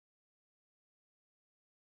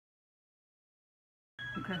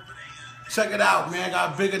Okay. Check it out, man. I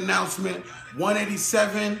got a big announcement.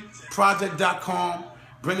 187project.com.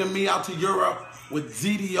 Bringing me out to Europe with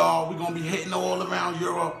ZDR. We're going to be hitting all around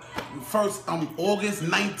Europe. First, August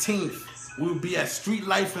 19th, we'll be at Street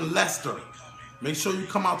Life in Leicester. Make sure you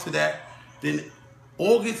come out to that. Then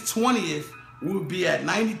August 20th, we'll be at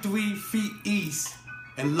 93 Feet East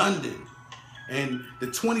in London. And the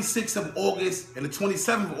 26th of August and the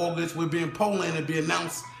 27th of August, we'll be in Poland and be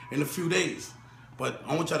announced in a few days. But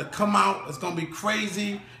I want y'all to come out. It's going to be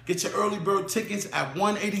crazy. Get your early bird tickets at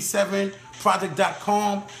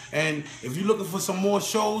 187project.com. And if you're looking for some more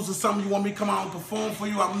shows or something you want me to come out and perform for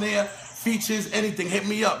you, I'm there. Features, anything, hit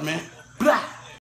me up, man. Blah!